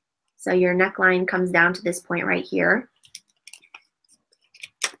 so your neckline comes down to this point right here,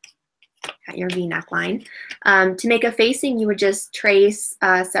 at your V neckline. To make a facing, you would just trace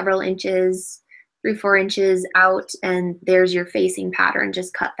several inches, 3-4 inches out, and there's your facing pattern.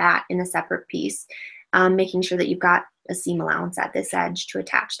 Just cut that in a separate piece, making sure that you've got a seam allowance at this edge to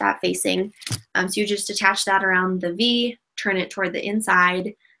attach that facing. So you just attach that around the V, turn it toward the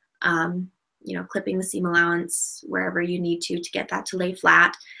inside, clipping the seam allowance wherever you need to get that to lay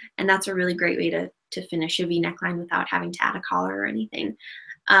flat. And that's a really great way to finish a V neckline without having to add a collar or anything.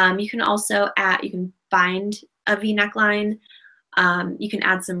 You can also you can bind a V neckline. You can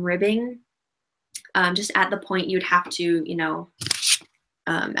add some ribbing. Just at the point you'd have to,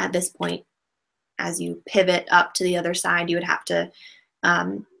 at this point, as you pivot up to the other side, you would have to,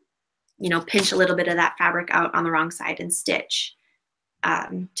 pinch a little bit of that fabric out on the wrong side and stitch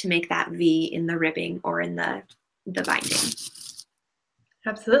to make that V in the ribbing or in the binding.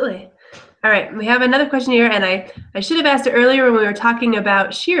 Absolutely. All right, we have another question here, and I should have asked it earlier when we were talking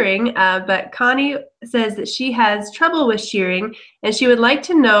about shearing, but Connie says that she has trouble with shearing, and she would like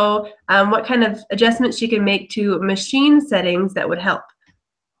to know what kind of adjustments she can make to machine settings that would help.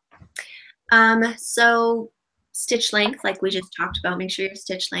 So stitch length, like we just talked about, make sure your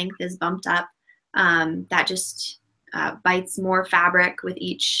stitch length is bumped up. That just bites more fabric with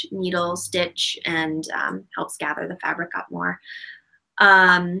each needle stitch and helps gather the fabric up more.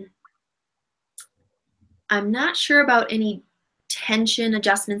 I'm not sure about any tension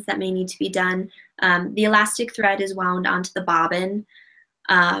adjustments that may need to be done. The elastic thread is wound onto the bobbin,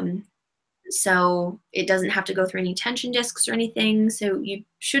 so it doesn't have to go through any tension discs or anything, so you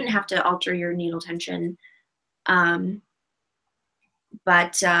shouldn't have to alter your needle tension.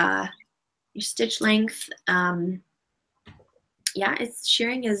 But your stitch length, yeah,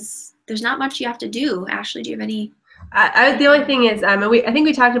 shearing is, there's not much you have to do. Ashley, do you have any? The only thing is, I think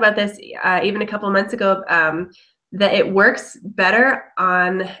we talked about this even a couple of months ago, that it works better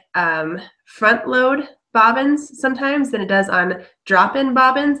on front load bobbins sometimes than it does on drop-in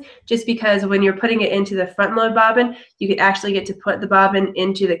bobbins, just because when you're putting it into the front load bobbin, you can actually get to put the bobbin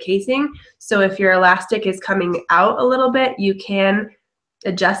into the casing. So if your elastic is coming out a little bit, you can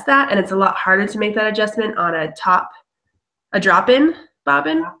adjust that, and it's a lot harder to make that adjustment on a drop-in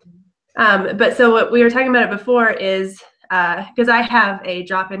bobbin. But so what we were talking about it before is, because I have a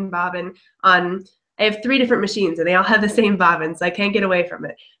drop-in bobbin on, I have 3 different machines and they all have the same bobbin, so I can't get away from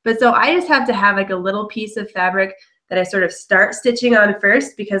it. But so I just have to have like a little piece of fabric that I sort of start stitching on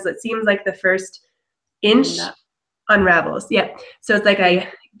first, because it seems like the first inch unravels. Yep. So it's like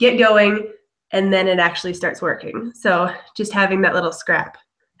I get going and then it actually starts working. So just having that little scrap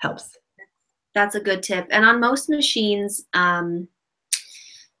helps. That's a good tip. And on most machines, when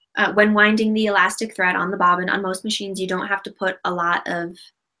winding the elastic thread on the bobbin, on most machines, you don't have to put a lot of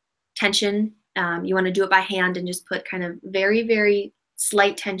tension. You want to do it by hand and just put kind of very, very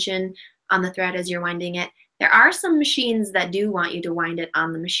slight tension on the thread as you're winding it. There are some machines that do want you to wind it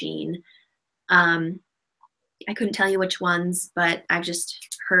on the machine. I couldn't tell you which ones, but I've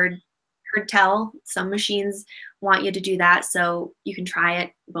just heard tell some machines want you to do that. So you can try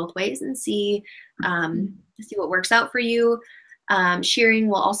it both ways and see what works out for you. Shearing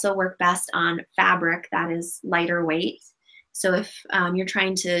will also work best on fabric that is lighter weight. So if you're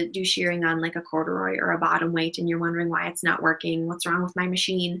trying to do shearing on like a corduroy or a bottom weight and you're wondering why it's not working, what's wrong with my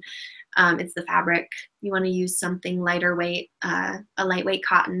machine, it's the fabric. You want to use something lighter weight, a lightweight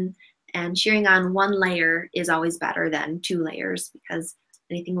cotton, and shearing on 1 layer is always better than 2 layers, because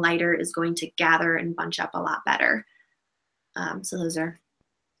anything lighter is going to gather and bunch up a lot better. So those are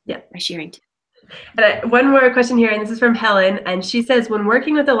my shearing tips. And one more question here, and this is from Helen, and she says, when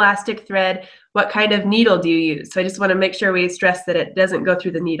working with elastic thread, what kind of needle do you use? So I just want to make sure we stress that it doesn't go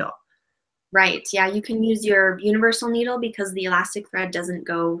through the needle. Right, yeah, you can use your universal needle because the elastic thread doesn't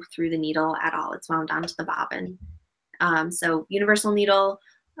go through the needle at all. It's wound onto the bobbin. So universal needle,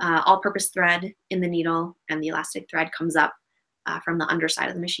 all-purpose thread in the needle, and the elastic thread comes up from the underside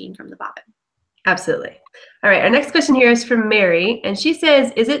of the machine from the bobbin. Absolutely. All right, our next question here is from Mary, and she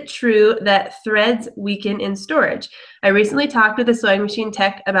says, is it true that threads weaken in storage? I recently talked with a sewing machine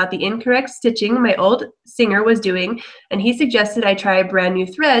tech about the incorrect stitching my old Singer was doing, and he suggested I try a brand new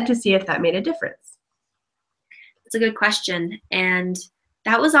thread to see if that made a difference. That's a good question, and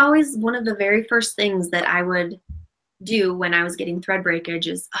that was always one of the very first things that I would do when I was getting thread breakage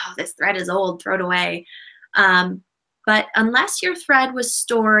is, oh, this thread is old, throw it away. But unless your thread was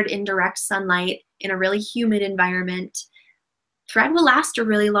stored in direct sunlight in a really humid environment, thread will last a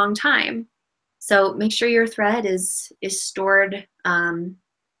really long time. So make sure your thread is stored away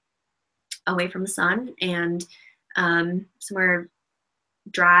from the sun and somewhere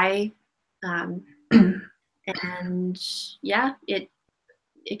dry. And yeah, it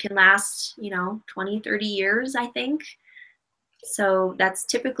can last, 20, 30 years, I think. So that's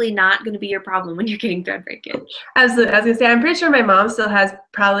typically not going to be your problem when you're getting thread breakage. Absolutely. I was going to say, I'm pretty sure my mom still has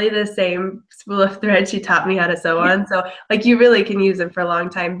probably the same spool of thread she taught me how to sew on. So like you really can use them for a long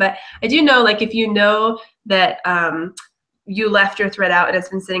time. But I do know, like, if you know that you left your thread out and it's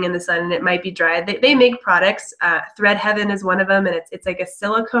been sitting in the sun and it might be dry, they make products. Thread Heaven is one of them, and it's like a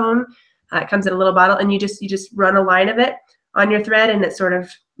silicone. It comes in a little bottle, and you just run a line of it on your thread, and it sort of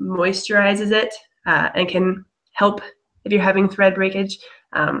moisturizes it and can help if you're having thread breakage.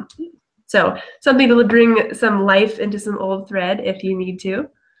 So something to bring some life into some old thread if you need to.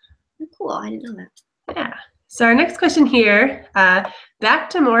 Cool, I didn't know that. Yeah. So our next question here,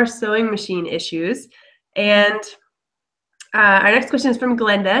 back to more sewing machine issues. And our next question is from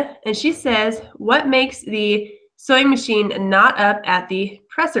Glenda, and she says, what makes the sewing machine knot up at the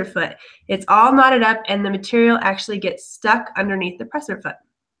presser foot? It's all knotted up and the material actually gets stuck underneath the presser foot.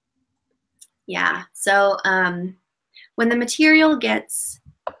 Yeah, so when the material gets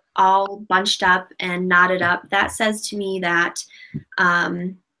all bunched up and knotted up, that says to me that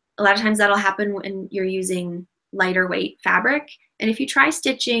a lot of times that'll happen when you're using lighter weight fabric. And if you try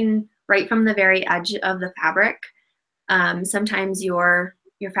stitching right from the very edge of the fabric, sometimes your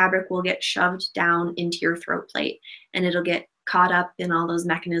fabric will get shoved down into your throat plate and it'll get caught up in all those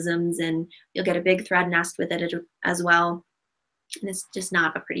mechanisms and you'll get a big thread nest with it as well. And it's just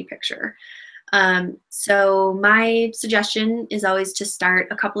not a pretty picture. So my suggestion is always to start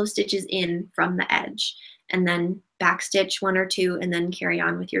a couple of stitches in from the edge and then back stitch 1 or 2 and then carry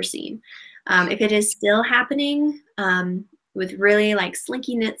on with your seam. If it is still happening, with really like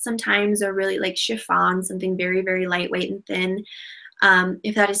slinky knits sometimes, or really like chiffon, something very, very lightweight and thin.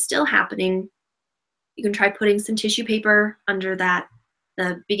 If that is still happening, you can try putting some tissue paper under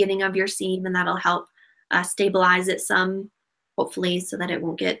the beginning of your seam, and that'll help stabilize it some, hopefully, so that it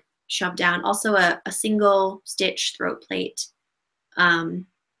won't get shoved down. Also, a single stitch throat plate,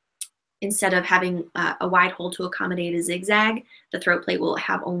 instead of having a wide hole to accommodate a zigzag, the throat plate will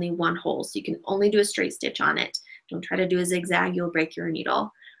have only one hole, so you can only do a straight stitch on it. Don't try to do a zigzag, you'll break your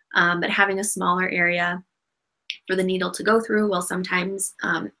needle. But having a smaller area for the needle to go through will sometimes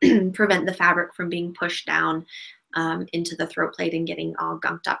prevent the fabric from being pushed down into the throat plate and getting all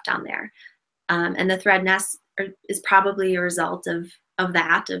gunked up down there. And the thread nest is probably a result of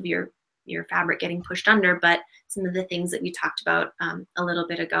that, of your fabric getting pushed under. But some of the things that we talked about a little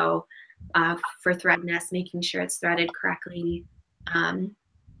bit ago for thread nest, making sure it's threaded correctly, and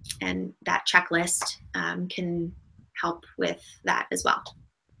that checklist can help with that as well.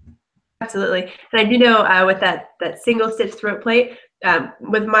 Absolutely. And I do know with that single stitch throat plate,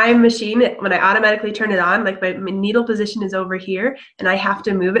 with my machine, when I automatically turn it on, like my needle position is over here and I have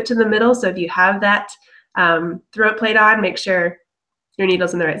to move it to the middle. So if you have that throat plate on, make sure your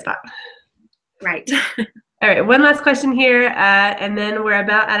needle's in the right spot. Right. All right, one last question here, and then we're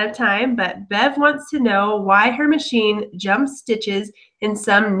about out of time, but Bev wants to know why her machine jumps stitches in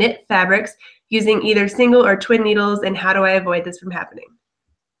some knit fabrics using either single or twin needles, and how do I avoid this from happening?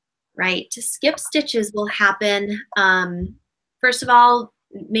 Right, skip stitches will happen. First of all,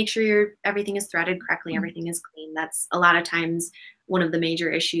 make sure everything is threaded correctly, everything is clean. That's a lot of times one of the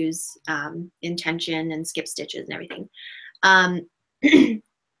major issues in tension and skip stitches and everything.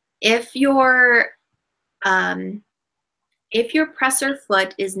 If your presser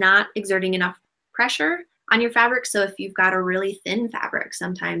foot is not exerting enough pressure on your fabric, so if you've got a really thin fabric,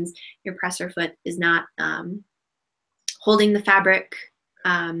 sometimes your presser foot is not holding the fabric,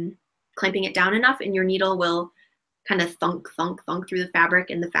 clamping it down enough, and your needle will kind of thunk, thunk, thunk through the fabric,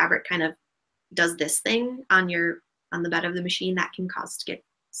 and the fabric kind of does this thing on the bed of the machine that can cause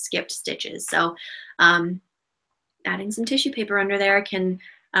skipped stitches. So adding some tissue paper under there can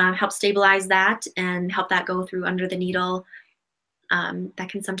help stabilize that and help that go through under the needle. That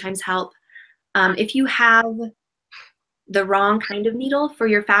can sometimes help. If you have the wrong kind of needle for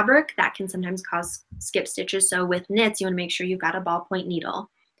your fabric, that can sometimes cause skip stitches. So with knits, you want to make sure you've got a ballpoint needle.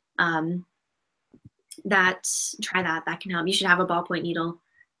 Try that. That can help. You should have a ballpoint needle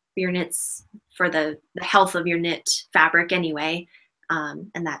for your knits, for the health of your knit fabric anyway,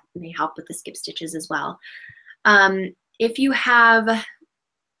 and that may help with the skip stitches as well. If you have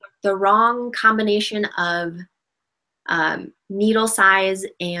the wrong combination of needle size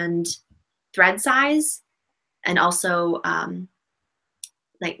and thread size, and also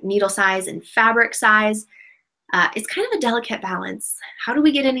like needle size and fabric size, it's kind of a delicate balance. How do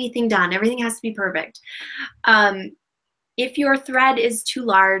we get anything done? Everything has to be perfect. If your thread is too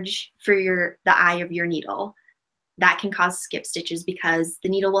large for the eye of your needle, that can cause skip stitches because the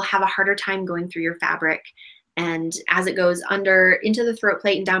needle will have a harder time going through your fabric. And as it goes under into the throat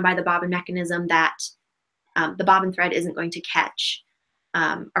plate and down by the bobbin mechanism, that the bobbin thread isn't going to catch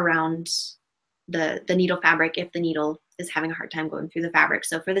around the needle fabric if the needle is having a hard time going through the fabric.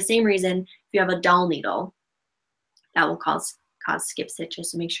 So for the same reason, if you have a dull needle, that will cause skip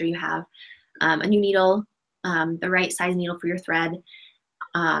stitches. So make sure you have a new needle, the right size needle for your thread.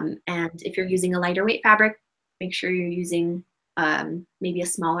 And if you're using a lighter weight fabric, make sure you're using maybe a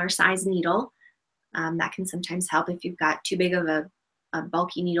smaller size needle. That can sometimes help if you've got too big of a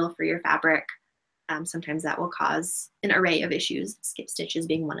bulky needle for your fabric. Sometimes that will cause an array of issues, skip stitches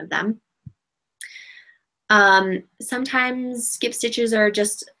being one of them. Sometimes skip stitches are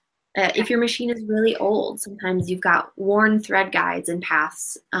just, if your machine is really old, sometimes you've got worn thread guides and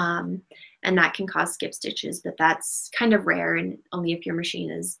paths, and that can cause skip stitches, but that's kind of rare and only if your machine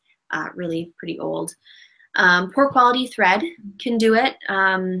is really pretty old. Poor quality thread can do it.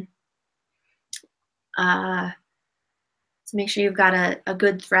 So make sure you've got a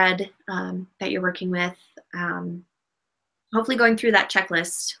good thread that you're working with. Hopefully going through that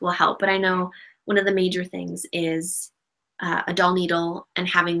checklist will help, but I know one of the major things is a dull needle and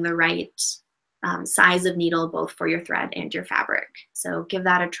having the right size of needle both for your thread and your fabric. So give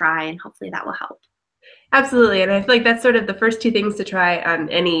that a try and hopefully that will help. Absolutely, and I feel like that's sort of the first two things to try on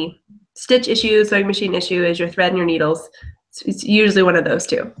any stitch issue, sewing machine issue, is your thread and your needles. It's usually one of those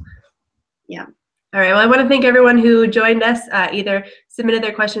two. Yeah. All right, well, I want to thank everyone who joined us, either submitted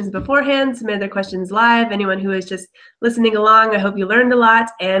their questions beforehand, submitted their questions live, anyone who is just listening along. I hope you learned a lot,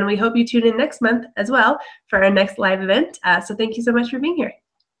 and we hope you tune in next month as well for our next live event. So thank you so much for being here.